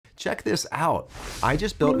check this out. I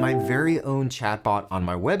just built my very own chatbot on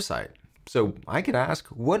my website. So I could ask,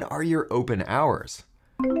 what are your open hours?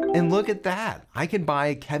 And look at that. I could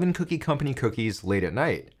buy Kevin Cookie Company cookies late at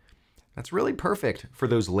night. That's really perfect for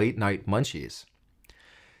those late night munchies.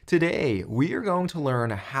 Today, we are going to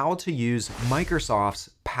learn how to use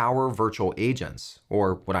Microsoft's Power Virtual Agents,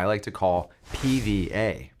 or what I like to call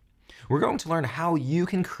PVA. We're going to learn how you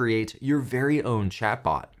can create your very own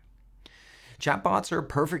chatbot. Chatbots are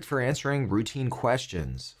perfect for answering routine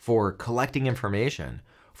questions, for collecting information,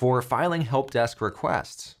 for filing help desk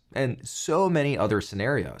requests, and so many other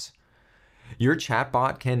scenarios. Your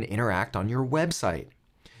chatbot can interact on your website.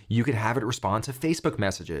 You could have it respond to Facebook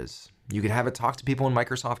messages. You could have it talk to people in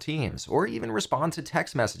Microsoft Teams, or even respond to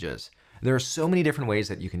text messages. There are so many different ways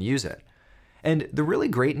that you can use it. And the really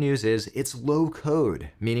great news is it's low code,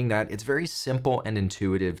 meaning that it's very simple and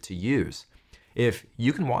intuitive to use. If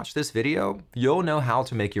you can watch this video, you'll know how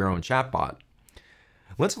to make your own chatbot.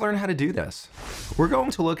 Let's learn how to do this. We're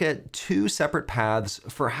going to look at two separate paths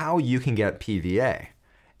for how you can get PVA,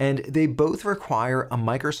 and they both require a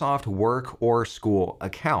Microsoft work or school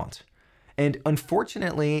account. And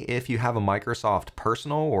unfortunately, if you have a Microsoft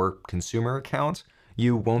personal or consumer account,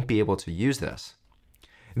 you won't be able to use this.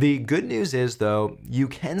 The good news is, though, you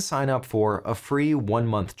can sign up for a free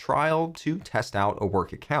 1-month trial to test out a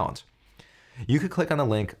work account. You could click on the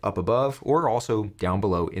link up above or also down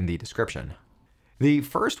below in the description. The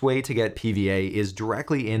first way to get PVA is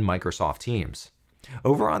directly in Microsoft Teams.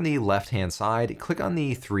 Over on the left-hand side, click on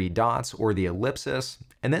the 3 dots or the ellipsis,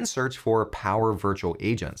 and then search for Power Virtual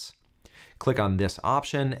Agents. Click on this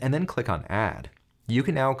option and then click on Add. You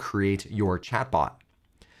can now create your chatbot.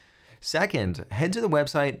 Second, head to the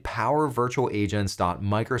website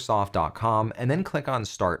powervirtualagents.microsoft.com and then click on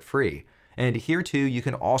Start Free. And here too, you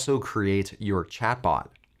can also create your chatbot.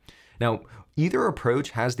 Now, either approach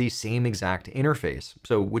has the same exact interface,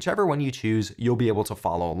 so whichever one you choose, you'll be able to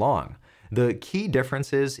follow along. The key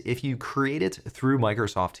difference is if you create it through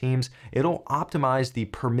Microsoft Teams, it'll optimize the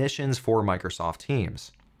permissions for Microsoft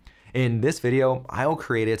Teams. In this video, I'll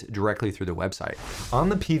create it directly through the website. On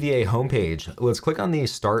the PVA homepage, let's click on the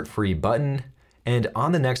Start Free button, and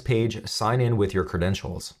on the next page, sign in with your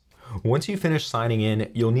credentials. Once you finish signing in,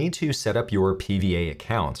 you'll need to set up your PVA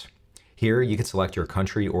account. Here, you can select your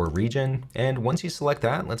country or region, and once you select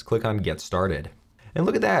that, let's click on Get Started. And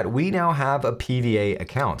look at that, we now have a PVA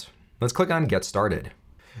account. Let's click on Get Started.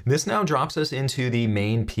 This now drops us into the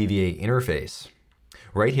main PVA interface.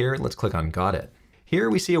 Right here, let's click on Got It. Here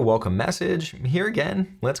we see a welcome message. Here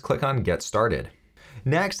again, let's click on Get Started.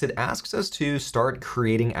 Next, it asks us to start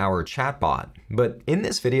creating our chatbot. But in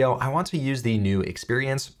this video, I want to use the new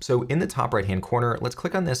experience. So in the top right-hand corner, let's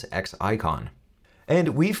click on this X icon.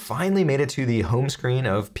 And we finally made it to the home screen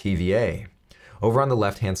of PVA. Over on the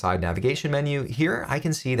left-hand side navigation menu, here I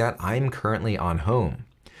can see that I'm currently on home.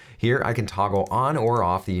 Here I can toggle on or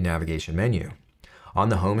off the navigation menu. On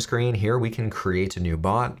the home screen here, we can create a new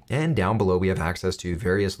bot, and down below we have access to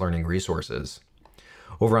various learning resources.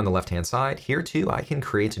 Over on the left-hand side, here too, I can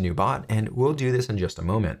create a new bot, and we'll do this in just a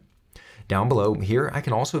moment. Down below here, I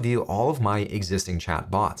can also view all of my existing chat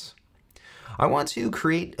bots. I want to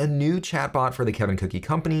create a new chatbot for the Kevin Cookie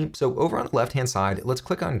Company, so over on the left-hand side, let's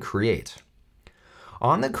click on Create.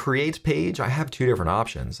 On the Create page, I have two different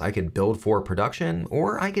options. I could build for production,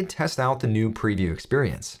 or I could test out the new preview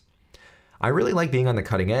experience. I really like being on the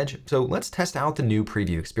cutting edge, so let's test out the new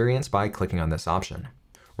preview experience by clicking on this option.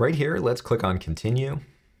 Right here, let's click on Continue.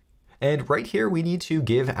 And right here, we need to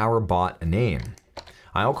give our bot a name.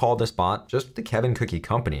 I'll call this bot just the Kevin Cookie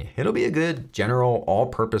Company. It'll be a good general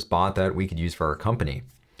all-purpose bot that we could use for our company.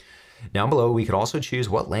 Down below, we could also choose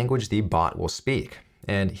what language the bot will speak.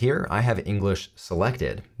 And here I have English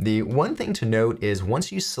selected. The one thing to note is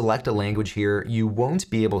once you select a language here, you won't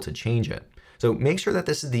be able to change it. So make sure that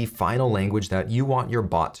this is the final language that you want your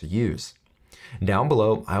bot to use. Down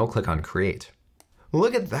below, I'll click on Create.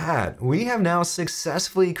 Look at that, we have now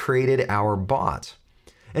successfully created our bot.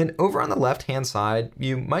 And over on the left-hand side,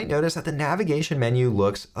 you might notice that the navigation menu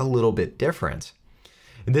looks a little bit different.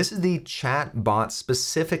 This is the Chatbot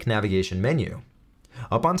specific navigation menu.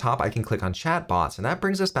 Up on top, I can click on Chatbots, and that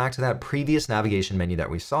brings us back to that previous navigation menu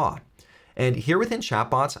that we saw. And here within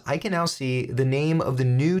Chatbots, I can now see the name of the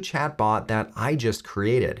new chatbot that I just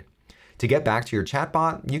created. To get back to your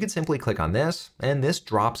chatbot, you can simply click on this, and this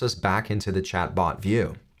drops us back into the chatbot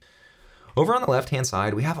view. Over on the left-hand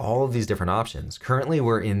side, we have all of these different options. Currently,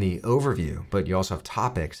 we're in the overview, but you also have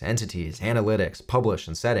topics, entities, analytics, publish,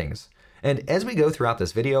 and settings. And as we go throughout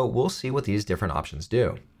this video, we'll see what these different options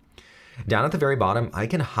do. Down at the very bottom, I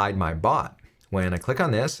can hide my bot. When I click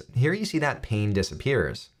on this, here you see that pane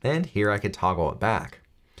disappears, and here I could toggle it back.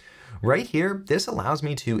 Right here, this allows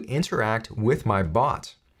me to interact with my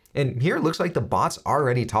bot. And here it looks like the bot's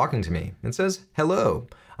already talking to me. It says, "Hello,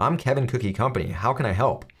 I'm Kevin Cookie Company. How can I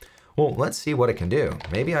help?" Well, let's see what it can do.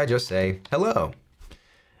 Maybe I just say, "Hello."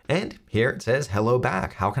 And here it says, "Hello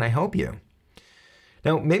back. How can I help you?"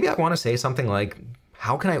 Now, maybe I want to say something like,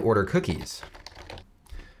 "How can I order cookies?"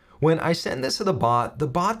 When I send this to the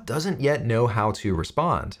bot doesn't yet know how to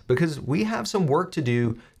respond because we have some work to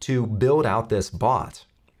do to build out this bot.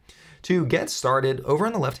 To get started, over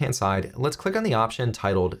on the left-hand side, let's click on the option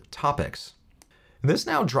titled Topics. This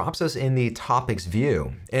now drops us in the Topics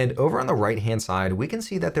view, and over on the right-hand side, we can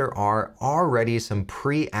see that there are already some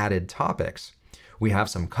pre-added topics. We have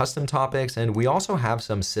some custom topics, and we also have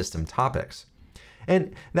some system topics.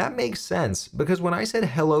 And that makes sense because when I said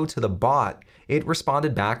hello to the bot, it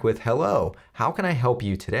responded back with, "Hello, how can I help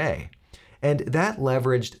you today?" And that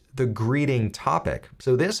leveraged the greeting topic,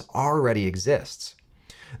 so this already exists.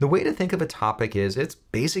 The way to think of a topic is it's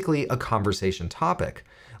basically a conversation topic.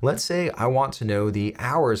 Let's say I want to know the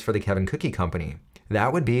hours for the Kevin Cookie Company.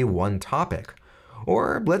 That would be one topic.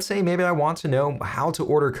 Or let's say maybe I want to know how to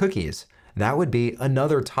order cookies. That would be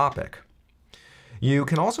another topic. You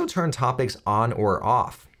can also turn topics on or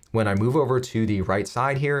off. When I move over to the right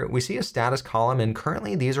side here, we see a status column, and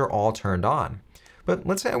currently these are all turned on. But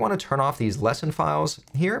let's say I want to turn off these lesson files.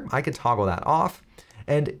 Here, I could toggle that off,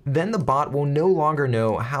 and then the bot will no longer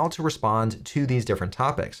know how to respond to these different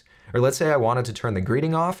topics. Or let's say I wanted to turn the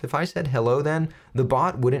greeting off. If I said hello then, the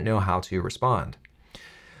bot wouldn't know how to respond.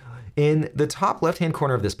 In the top left-hand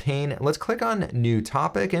corner of this pane, let's click on New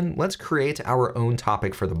Topic, and let's create our own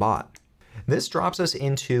topic for the bot. This drops us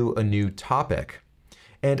into a new topic.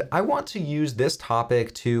 And I want to use this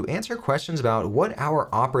topic to answer questions about what our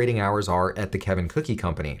operating hours are at the Kevin Cookie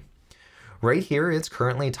Company. Right here, it's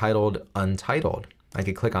currently titled Untitled. I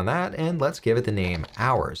could click on that, and let's give it the name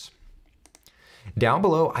Hours. Down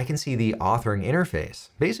below, I can see the authoring interface,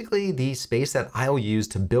 basically the space that I'll use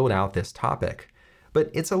to build out this topic. But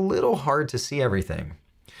it's a little hard to see everything.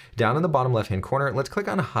 Down in the bottom left-hand corner, let's click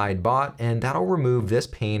on Hide Bot, and that'll remove this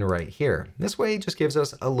pane right here. This way it just gives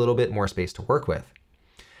us a little bit more space to work with.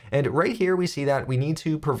 And right here, we see that we need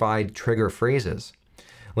to provide trigger phrases.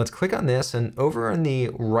 Let's click on this, and over on the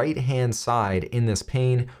right-hand side in this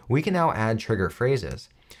pane, we can now add trigger phrases.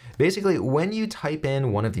 Basically, when you type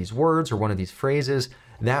in one of these words or one of these phrases,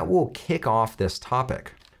 that will kick off this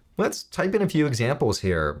topic. Let's type in a few examples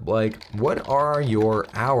here, like, "What are your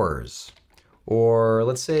hours?" Or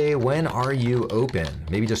let's say, "When are you open?"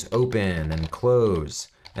 Maybe just open and close,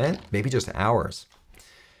 and maybe just hours.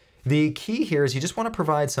 The key here is you just want to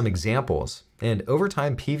provide some examples, and over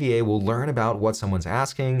time PVA will learn about what someone's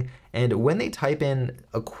asking, and when they type in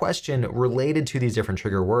a question related to these different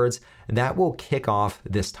trigger words, that will kick off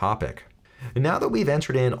this topic. Now that we've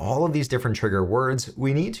entered in all of these different trigger words,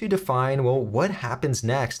 we need to define, well, what happens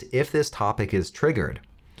next if this topic is triggered.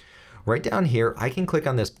 Right down here, I can click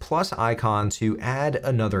on this plus icon to add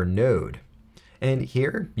another node. And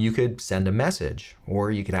here you could send a message, or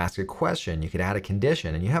you could ask a question, you could add a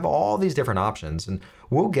condition, and you have all these different options, and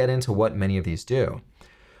we'll get into what many of these do.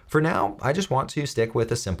 For now, I just want to stick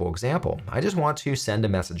with a simple example. I just want to send a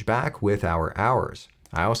message back with our hours.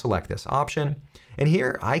 I'll select this option, and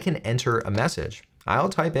here I can enter a message. I'll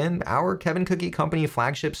type in, "Our Kevin Cookie Company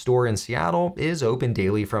flagship store in Seattle is open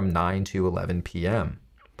daily from 9 to 11 p.m.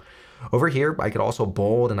 Over here, I could also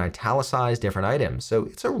bold and italicize different items, so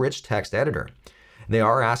it's a rich text editor. They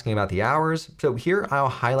are asking about the hours, so here I'll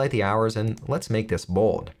highlight the hours and let's make this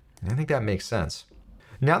bold. I think that makes sense.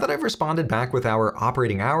 Now that I've responded back with our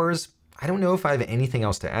operating hours, I don't know if I have anything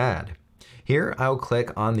else to add. Here I'll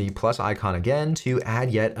click on the plus icon again to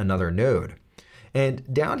add yet another node.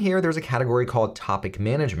 And down here there's a category called Topic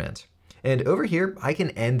Management. And over here I can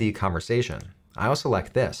end the conversation. I'll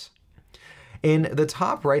select this. In the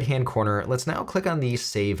top right-hand corner, let's now click on the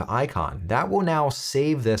Save icon. That will now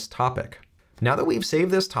save this topic. Now that we've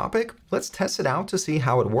saved this topic, let's test it out to see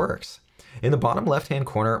how it works. In the bottom left-hand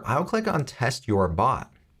corner, I'll click on Test Your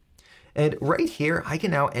Bot. And right here, I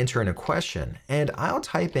can now enter in a question, and I'll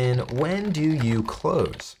type in, "When do you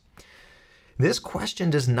close?" This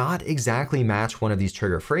question does not exactly match one of these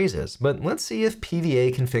trigger phrases, but let's see if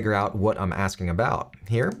PVA can figure out what I'm asking about.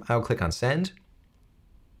 Here, I'll click on Send.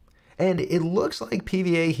 And it looks like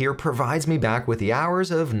PVA here provides me back with the hours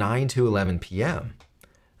of 9 to 11 p.m.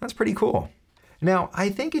 That's pretty cool. Now, I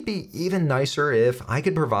think it'd be even nicer if I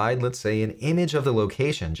could provide, let's say, an image of the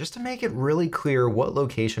location, just to make it really clear what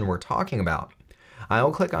location we're talking about. I'll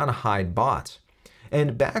click on Hide Bot.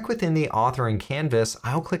 And back within the authoring canvas,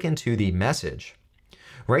 I'll click into the message.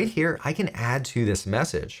 Right here, I can add to this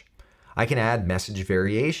message. I can add message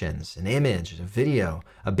variations, an image, a video,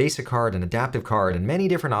 a basic card, an adaptive card, and many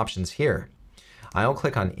different options here. I'll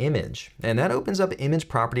click on image, and that opens up image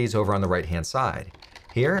properties over on the right-hand side.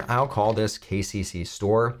 Here, I'll call this KCC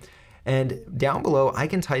store, and down below, I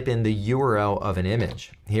can type in the URL of an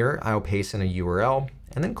image. Here, I'll paste in a URL,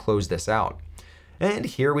 and then close this out. And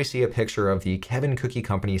here we see a picture of the Kevin Cookie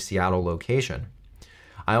Company Seattle location.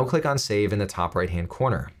 I'll click on Save in the top right-hand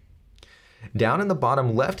corner. Down in the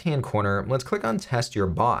bottom left-hand corner, let's click on Test Your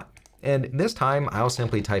Bot. And this time, I'll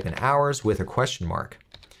simply type in hours with a question mark.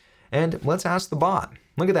 And let's ask the bot.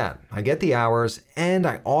 Look at that. I get the hours, and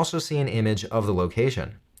I also see an image of the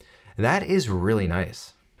location. That is really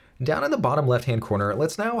nice. Down in the bottom left-hand corner,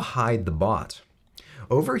 let's now hide the bot.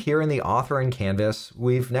 Over here in the authoring canvas,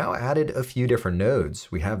 we've now added a few different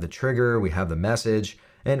nodes. We have the trigger, we have the message,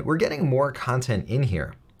 and we're getting more content in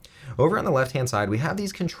here. Over on the left-hand side, we have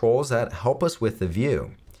these controls that help us with the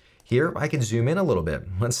view. Here, I can zoom in a little bit.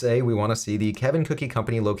 Let's say we want to see the Kevin Cookie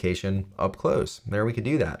Company location up close. There we could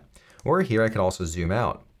do that. Or here, I can also zoom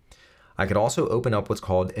out. I could also open up what's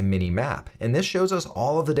called a mini map, and this shows us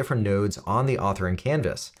all of the different nodes on the authoring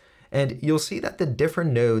canvas. And you'll see that the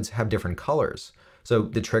different nodes have different colors. So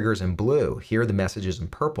the trigger's in blue, here the message is in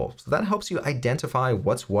purple. So that helps you identify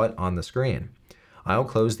what's what on the screen. I'll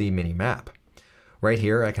close the mini map. Right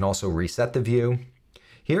here, I can also reset the view.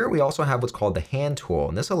 Here we also have what's called the hand tool,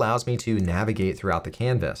 and this allows me to navigate throughout the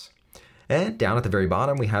canvas. And down at the very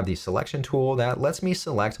bottom, we have the selection tool that lets me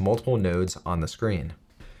select multiple nodes on the screen.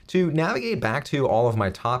 To navigate back to all of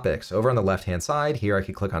my topics, over on the left-hand side, here I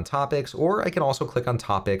can click on topics, or I can also click on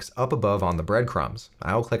topics up above on the breadcrumbs.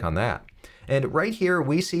 I'll click on that. And right here,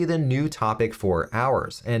 we see the new topic for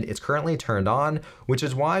hours, and it's currently turned on, which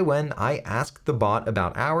is why when I asked the bot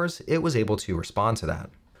about hours, it was able to respond to that.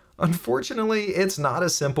 Unfortunately, it's not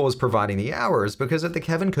as simple as providing the hours, because at the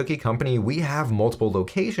Kevin Cookie Company, we have multiple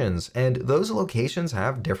locations, and those locations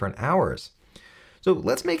have different hours. So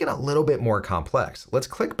let's make it a little bit more complex. Let's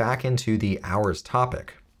click back into the hours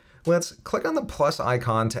topic. Let's click on the plus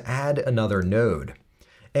icon to add another node.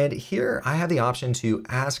 And here I have the option to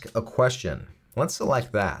ask a question. Let's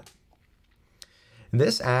select that.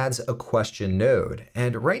 This adds a question node,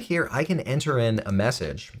 and right here I can enter in a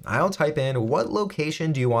message. I'll type in, what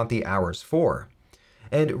location do you want the hours for?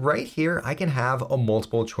 And right here I can have a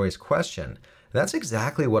multiple choice question. That's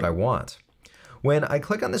exactly what I want. When I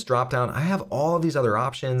click on this dropdown, I have all of these other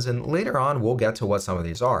options, and later on we'll get to what some of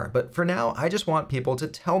these are. But for now, I just want people to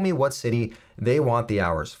tell me what city they want the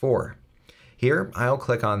hours for. Here, I'll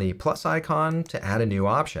click on the plus icon to add a new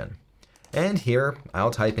option. And here,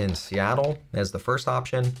 I'll type in Seattle as the first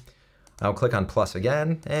option. I'll click on plus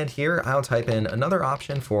again, and here I'll type in another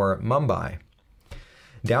option for Mumbai.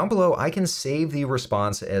 Down below, I can save the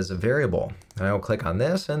response as a variable. I'll click on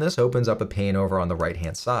this, and this opens up a pane over on the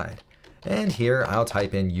right-hand side. And here, I'll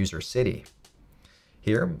type in user city.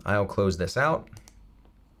 Here, I'll close this out.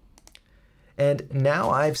 And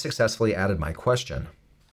now I've successfully added my question.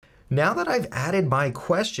 Now that I've added my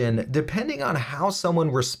question, depending on how someone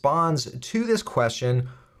responds to this question,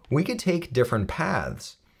 we could take different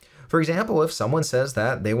paths. For example, if someone says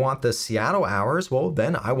that they want the Seattle hours, well,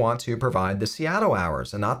 then I want to provide the Seattle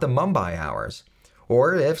hours and not the Mumbai hours.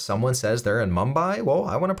 Or if someone says they're in Mumbai, well,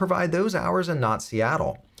 I want to provide those hours and not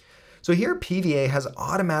Seattle. So here PVA has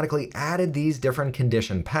automatically added these different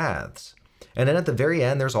condition paths. And then at the very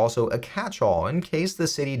end, there's also a catch-all in case the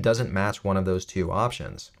city doesn't match one of those two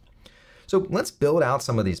options. So let's build out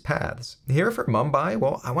some of these paths. Here for Mumbai,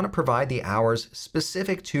 well, I want to provide the hours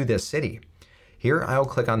specific to this city. Here I'll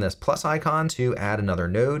click on this plus icon to add another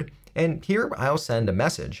node, and here I'll send a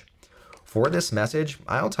message. For this message,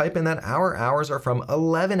 I'll type in that our hours are from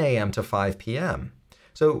 11 a.m. to 5 p.m.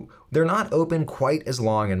 So they're not open quite as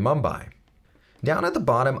long in Mumbai. Down at the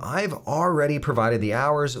bottom, I've already provided the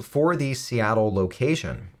hours for the Seattle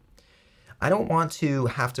location. I don't want to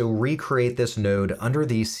have to recreate this node under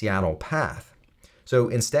the Seattle path. So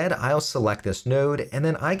instead, I'll select this node, and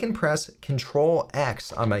then I can press Control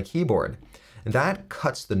X on my keyboard. That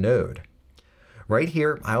cuts the node. Right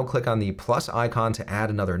here, I'll click on the plus icon to add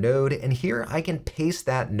another node, and here I can paste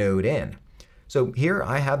that node in. So here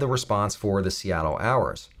I have the response for the Seattle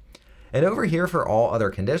hours. And over here for all other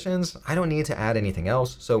conditions, I don't need to add anything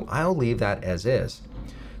else, so I'll leave that as is.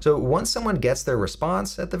 So once someone gets their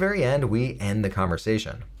response, at the very end, we end the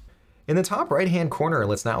conversation. In the top right-hand corner,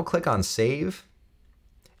 let's now click on Save,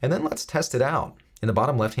 and then let's test it out. In the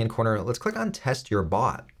bottom left-hand corner, let's click on Test Your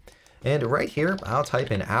Bot. And right here, I'll type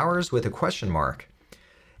in hours with a question mark.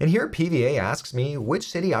 And here PVA asks me which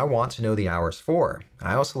city I want to know the hours for.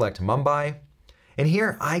 I'll select Mumbai, and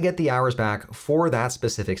here I get the hours back for that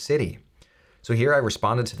specific city. So here I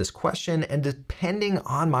responded to this question, and depending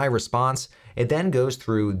on my response, it then goes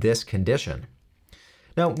through this condition.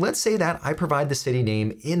 Now, let's say that I provide the city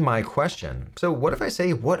name in my question. So what if I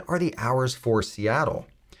say, what are the hours for Seattle?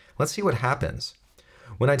 Let's see what happens.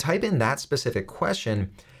 When I type in that specific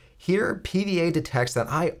question, here PVA detects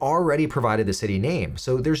that I already provided the city name,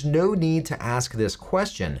 so there's no need to ask this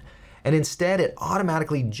question. And instead, it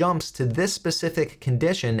automatically jumps to this specific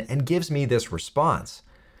condition and gives me this response.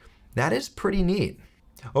 That is pretty neat.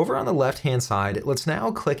 Over on the left-hand side, let's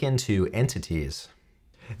now click into Entities.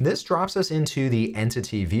 This drops us into the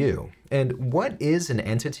Entity view. And what is an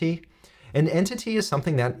entity? An entity is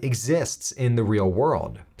something that exists in the real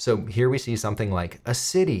world. So here we see something like a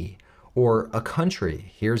city or a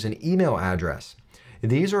country. Here's an email address.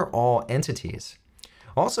 These are all entities.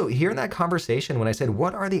 Also, here in that conversation, when I said,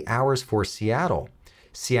 what are the hours for Seattle?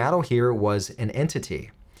 Seattle here was an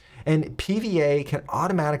entity. And PVA can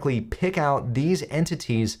automatically pick out these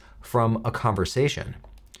entities from a conversation.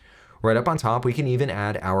 Right up on top, we can even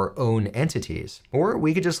add our own entities, or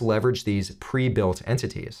we could just leverage these pre-built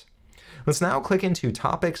entities. Let's now click into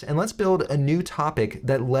Topics, and let's build a new topic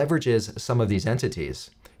that leverages some of these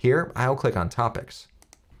entities. Here, I'll click on Topics.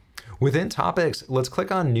 Within Topics, let's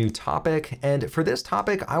click on New Topic, and for this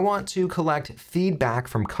topic, I want to collect feedback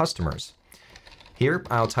from customers. Here,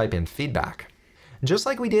 I'll type in feedback. Just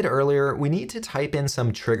like we did earlier, we need to type in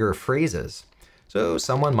some trigger phrases. So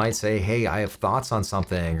someone might say, hey, I have thoughts on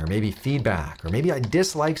something, or maybe feedback, or maybe I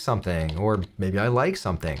dislike something, or maybe I like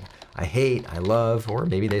something. I hate, I love, or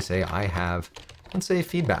maybe they say I have, let's say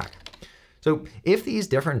feedback. So if these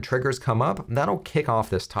different triggers come up, that'll kick off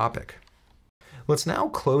this topic. Let's now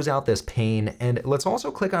close out this pane, and let's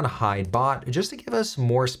also click on Hide Bot just to give us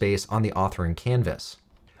more space on the authoring canvas.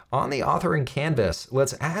 On the authoring canvas,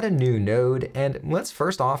 let's add a new node, and let's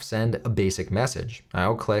first off send a basic message.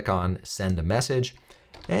 I'll click on Send a Message,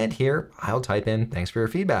 and here I'll type in thanks for your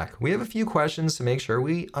feedback. We have a few questions to make sure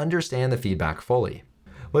we understand the feedback fully.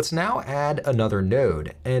 Let's now add another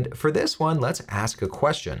node, and for this one, let's ask a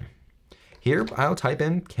question. Here I'll type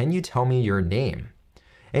in, can you tell me your name?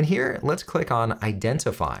 And here, let's click on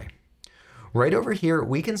Identify. Right over here,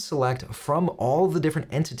 we can select from all the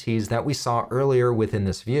different entities that we saw earlier within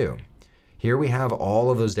this view. Here we have all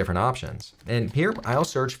of those different options. And here I'll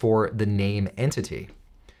search for the name entity.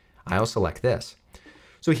 I'll select this.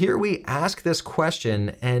 So here we ask this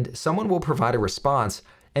question and someone will provide a response,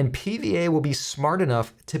 and PVA will be smart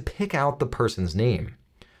enough to pick out the person's name.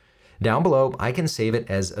 Down below, I can save it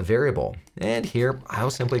as a variable. And here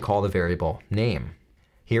I'll simply call the variable name.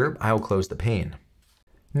 Here I'll close the pane.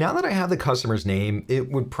 Now that I have the customer's name, it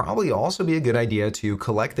would probably also be a good idea to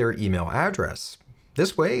collect their email address.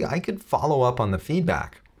 This way I could follow up on the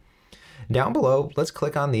feedback. Down below, let's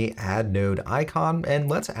click on the Add Node icon and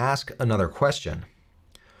let's ask another question.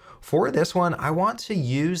 For this one, I want to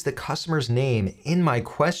use the customer's name in my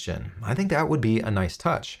question. I think that would be a nice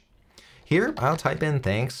touch. Here, I'll type in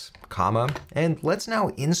thanks, comma, and let's now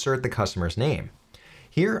insert the customer's name.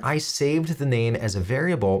 Here, I saved the name as a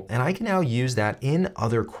variable, and I can now use that in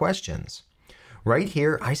other questions. Right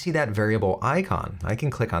here, I see that variable icon. I can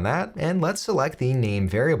click on that, and let's select the name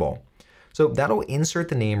variable. So that'll insert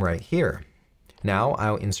the name right here. Now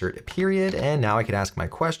I'll insert a period, and now I could ask my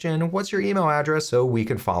question, what's your email address, so we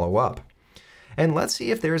can follow up. And let's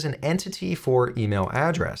see if there's an entity for email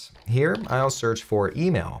address. Here, I'll search for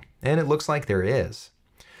email, and it looks like there is.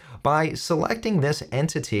 By selecting this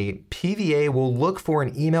entity, PVA will look for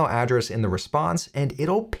an email address in the response and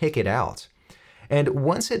it'll pick it out. And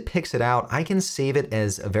once it picks it out, I can save it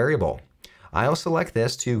as a variable. I'll select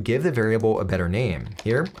this to give the variable a better name.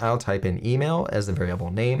 Here, I'll type in email as the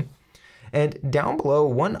variable name. And down below,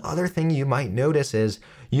 one other thing you might notice is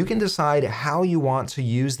you can decide how you want to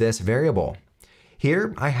use this variable.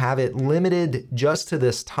 Here, I have it limited just to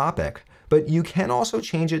this topic. But you can also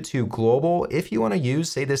change it to global if you want to use,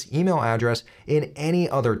 say, this email address in any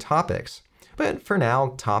other topics. But for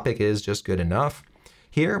now, topic is just good enough.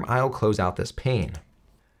 Here, I'll close out this pane.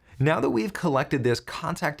 Now that we've collected this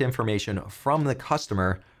contact information from the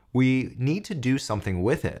customer, we need to do something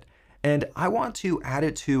with it. And I want to add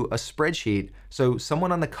it to a spreadsheet so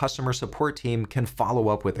someone on the customer support team can follow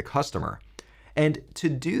up with the customer. And to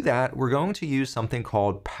do that, we're going to use something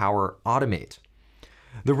called Power Automate.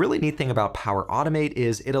 The really neat thing about Power Automate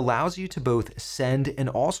is it allows you to both send and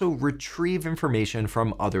also retrieve information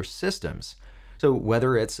from other systems. So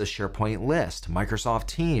whether it's a SharePoint list, Microsoft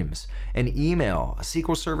Teams, an email, a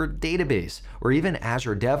SQL Server database, or even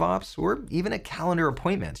Azure DevOps, or even a calendar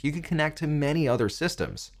appointment, you can connect to many other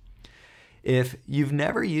systems. If you've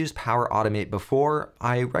never used Power Automate before,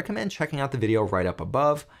 I recommend checking out the video right up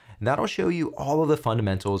above. That'll show you all of the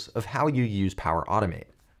fundamentals of how you use Power Automate.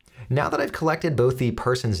 Now that I've collected both the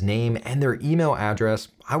person's name and their email address,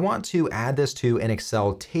 I want to add this to an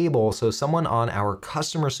Excel table so someone on our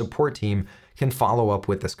customer support team can follow up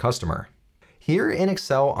with this customer. Here in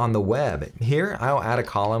Excel on the web, here I'll add a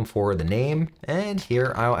column for the name, and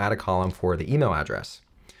here I'll add a column for the email address.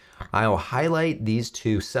 I'll highlight these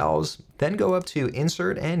two cells, then go up to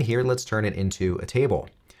Insert, and here let's turn it into a table.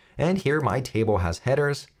 And here my table has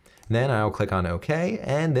headers. Then I'll click on OK,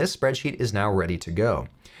 and this spreadsheet is now ready to go.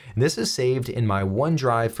 This is saved in my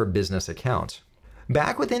OneDrive for Business account.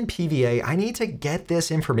 Back within PVA, I need to get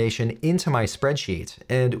this information into my spreadsheet,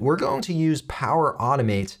 and we're going to use Power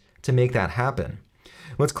Automate to make that happen.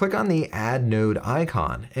 Let's click on the Add Node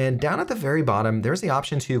icon, and down at the very bottom, there's the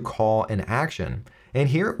option to call an action, and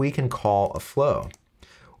here we can call a flow.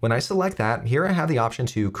 When I select that, here I have the option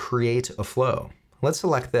to create a flow. Let's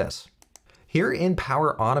select this. Here in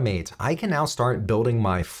Power Automate, I can now start building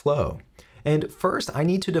my flow. And first, I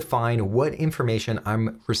need to define what information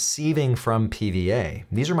I'm receiving from PVA.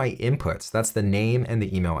 These are my inputs. That's the name and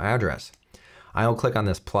the email address. I'll click on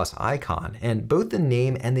this plus icon, and both the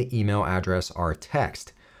name and the email address are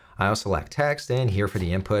text. I'll select text, and here for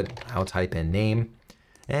the input, I'll type in name,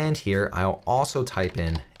 and here I'll also type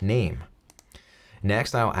in name.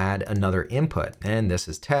 Next, I'll add another input, and this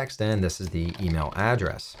is text, and this is the email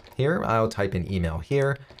address. Here, I'll type in email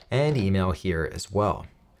here, and email here as well.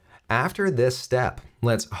 After this step,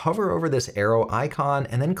 let's hover over this arrow icon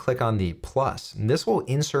and then click on the plus. This will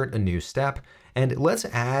insert a new step, and let's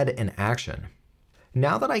add an action.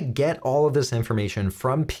 Now that I get all of this information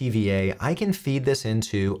from PVA, I can feed this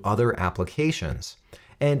into other applications.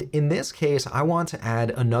 And in this case, I want to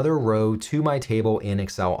add another row to my table in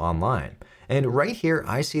Excel Online. And right here,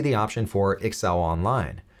 I see the option for Excel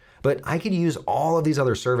Online. But I could use all of these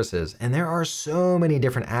other services, and there are so many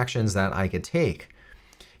different actions that I could take.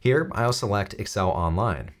 Here, I'll select Excel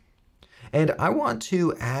Online. And I want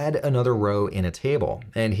to add another row in a table.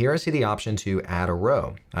 And here I see the option to add a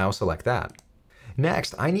row. I'll select that.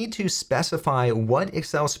 Next, I need to specify what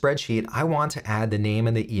Excel spreadsheet I want to add the name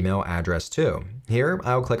and the email address to. Here,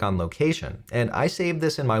 I'll click on Location. And I saved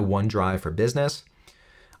this in my OneDrive for Business.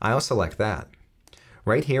 I'll select that.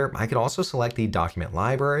 Right here, I could also select the document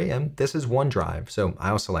library, and this is OneDrive, so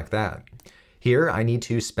I'll select that. Here, I need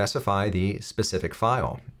to specify the specific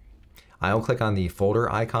file. I'll click on the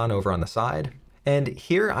folder icon over on the side, and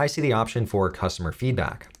here I see the option for customer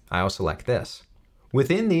feedback. I'll select this.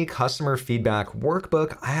 Within the customer feedback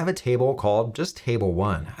workbook, I have a table called just Table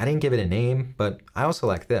 1. I didn't give it a name, but I'll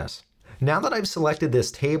select this. Now that I've selected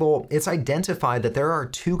this table, it's identified that there are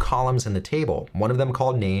two columns in the table, one of them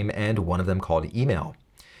called name and one of them called email.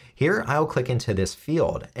 Here, I'll click into this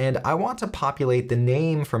field, and I want to populate the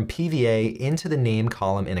name from PVA into the name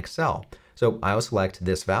column in Excel. So I'll select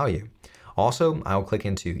this value. Also, I'll click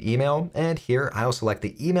into email, and here I'll select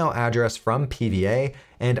the email address from PVA,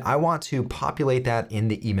 and I want to populate that in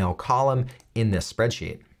the email column in this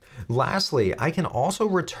spreadsheet. Lastly, I can also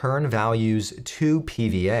return values to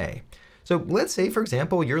PVA. So let's say, for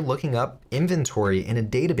example, you're looking up inventory in a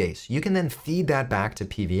database. You can then feed that back to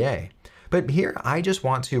PVA. But here, I just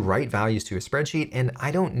want to write values to a spreadsheet, and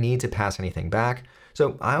I don't need to pass anything back.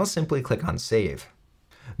 So I'll simply click on Save.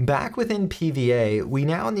 Back within PVA, we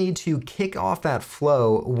now need to kick off that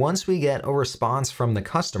flow once we get a response from the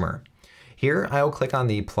customer. Here, I'll click on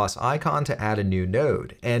the plus icon to add a new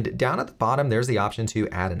node. And down at the bottom, there's the option to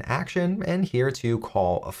add an action, and here to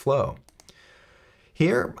call a flow.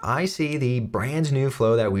 Here, I see the brand new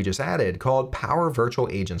flow that we just added called Power Virtual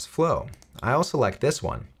Agents Flow. I'll select this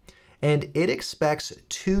one. And it expects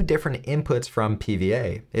two different inputs from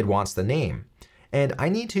PVA. It wants the name. And I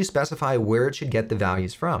need to specify where it should get the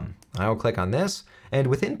values from. I'll click on this, and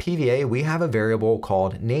within PVA, we have a variable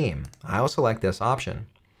called name. I'll select this option.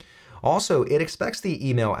 Also, it expects the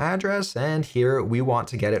email address, and here we want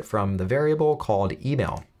to get it from the variable called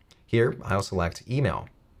email. Here, I'll select email.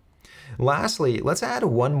 Lastly, let's add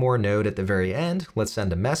one more node at the very end. Let's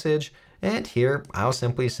send a message, and here I'll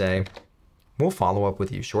simply say, we'll follow up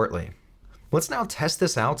with you shortly. Let's now test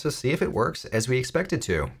this out to see if it works as we expect it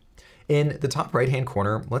to. In the top right-hand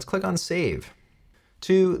corner, let's click on Save.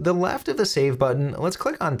 To the left of the Save button, let's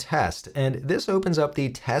click on Test, and this opens up the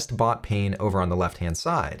Chatbot pane over on the left-hand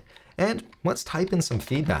side. And let's type in some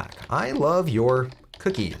feedback. I love your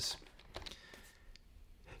cookies.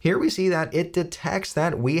 Here we see that it detects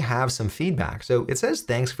that we have some feedback. So it says,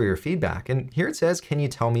 thanks for your feedback. And here it says, can you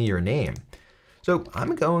tell me your name? So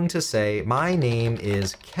I'm going to say, my name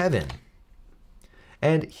is Kevin.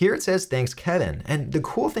 And here it says, thanks, Kevin. And the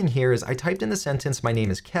cool thing here is I typed in the sentence, my name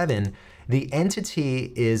is Kevin. The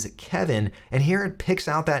entity is Kevin. And here it picks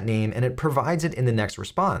out that name and it provides it in the next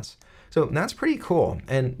response. So that's pretty cool.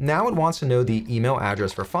 And now it wants to know the email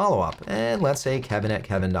address for follow-up. And let's say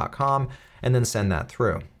kevin@kevin.com and then send that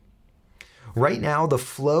through. Right now, the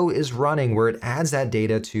flow is running where it adds that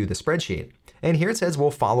data to the spreadsheet. And here it says,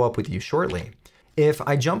 we'll follow up with you shortly. If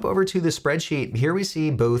I jump over to the spreadsheet, here we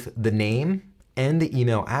see both the name and the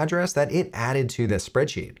email address that it added to the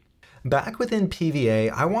spreadsheet. Back within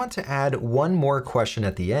PVA, I want to add one more question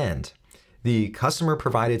at the end. The customer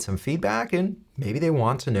provided some feedback and maybe they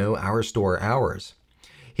want to know our store hours.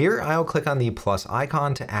 Here I'll click on the plus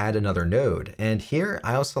icon to add another node, and here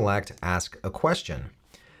I'll select Ask a Question.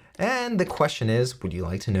 And the question is, would you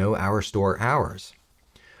like to know our store hours?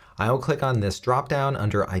 I'll click on this dropdown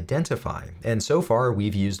under Identify, and so far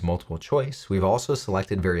we've used multiple choice. We've also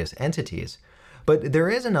selected various entities, but there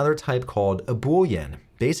is another type called a Boolean.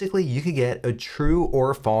 Basically, you could get a true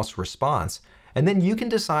or false response, and then you can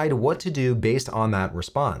decide what to do based on that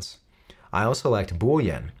response. I'll select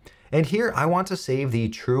Boolean, and here I want to save the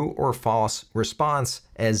true or false response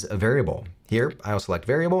as a variable. Here, I'll select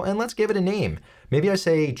variable, and let's give it a name. Maybe I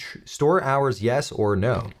say store hours yes or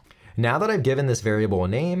no. Now that I've given this variable a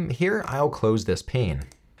name, here I'll close this pane.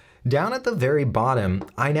 Down at the very bottom,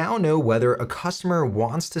 I now know whether a customer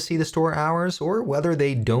wants to see the store hours or whether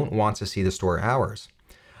they don't want to see the store hours.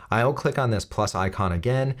 I'll click on this plus icon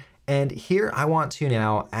again, and here I want to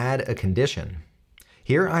now add a condition.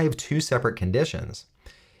 Here I have two separate conditions.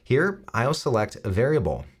 Here I'll select a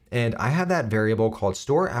variable, and I have that variable called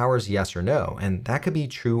store hours yes or no, and that could be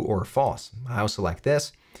true or false. I'll select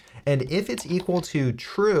this, and if it's equal to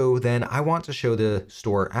true, then I want to show the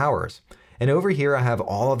store hours. And over here I have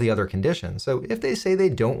all of the other conditions. So if they say they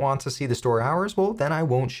don't want to see the store hours, well, then I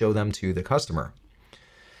won't show them to the customer.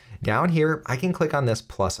 Down here, I can click on this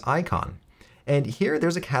plus icon. And here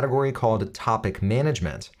there's a category called Topic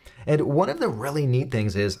Management. And one of the really neat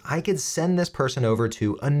things is I could send this person over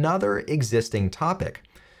to another existing topic.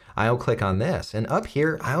 I'll click on this, and up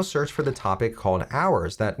here, I'll search for the topic called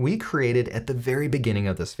Hours that we created at the very beginning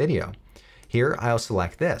of this video. Here, I'll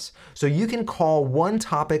select this. So you can call one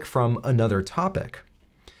topic from another topic.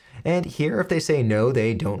 And here, if they say no,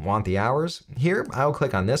 they don't want the hours, here, I'll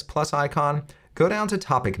click on this plus icon, go down to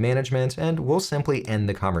Topic Management, and we'll simply end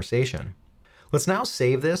the conversation. Let's now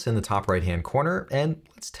save this in the top right-hand corner, and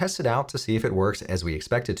let's test it out to see if it works as we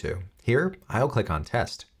expect it to. Here, I'll click on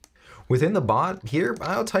Test. Within the bot, here,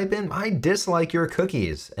 I'll type in, I dislike your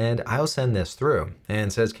cookies, and I'll send this through. And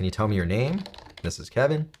it says, can you tell me your name? This is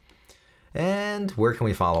Kevin. And where can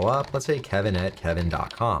we follow up? Let's say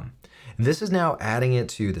kevin@kevin.com. This is now adding it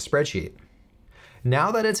to the spreadsheet.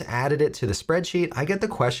 Now that it's added it to the spreadsheet, I get the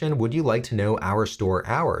question, would you like to know our store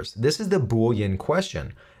hours? This is the Boolean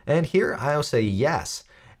question. And here I'll say yes.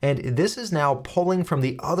 And this is now pulling from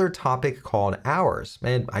the other topic called hours.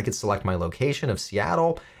 And I could select my location of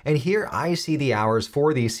Seattle. And here I see the hours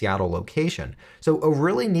for the Seattle location. So a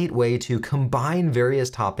really neat way to combine various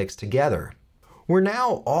topics together. We're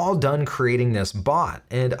now all done creating this bot,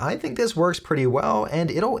 and I think this works pretty well,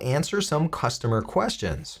 and it'll answer some customer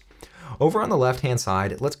questions. Over on the left-hand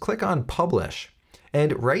side, let's click on Publish.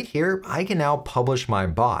 And right here, I can now publish my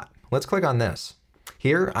bot. Let's click on this.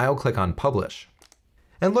 Here, I'll click on Publish.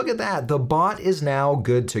 And look at that, the bot is now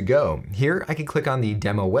good to go. Here, I can click on the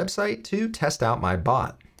demo website to test out my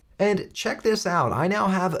bot. And check this out, I now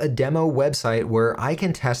have a demo website where I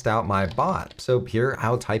can test out my bot. So here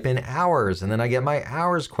I'll type in hours and then I get my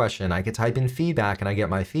hours question. I can type in feedback and I get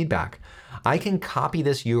my feedback. I can copy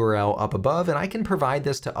this URL up above and I can provide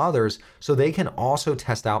this to others so they can also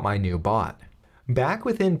test out my new bot. Back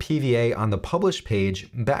within PVA on the publish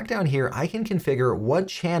page, back down here, I can configure what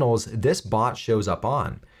channels this bot shows up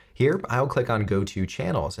on. Here, I'll click on Go to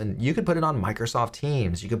Channels, and you could put it on Microsoft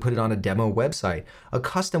Teams, you could put it on a demo website, a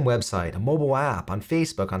custom website, a mobile app, on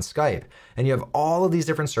Facebook, on Skype, and you have all of these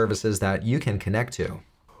different services that you can connect to.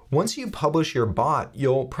 Once you publish your bot,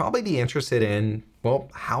 you'll probably be interested in, well,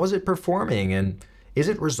 how is it performing and is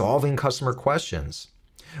it resolving customer questions?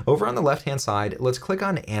 Over on the left-hand side, let's click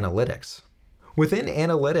on Analytics. Within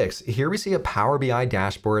Analytics, here we see a Power BI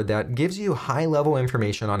dashboard that gives you high-level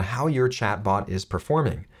information on how your chatbot is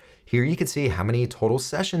performing. Here you can see how many total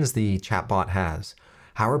sessions the chatbot has.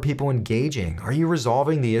 How are people engaging? Are you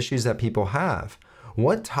resolving the issues that people have?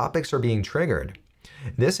 What topics are being triggered?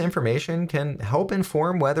 This information can help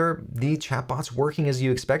inform whether the chatbot's working as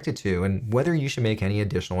you expect it to and whether you should make any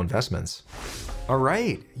additional investments. All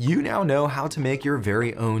right, you now know how to make your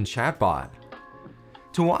very own chatbot.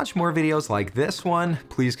 To watch more videos like this one,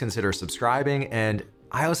 please consider subscribing, and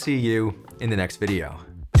I'll see you in the next video.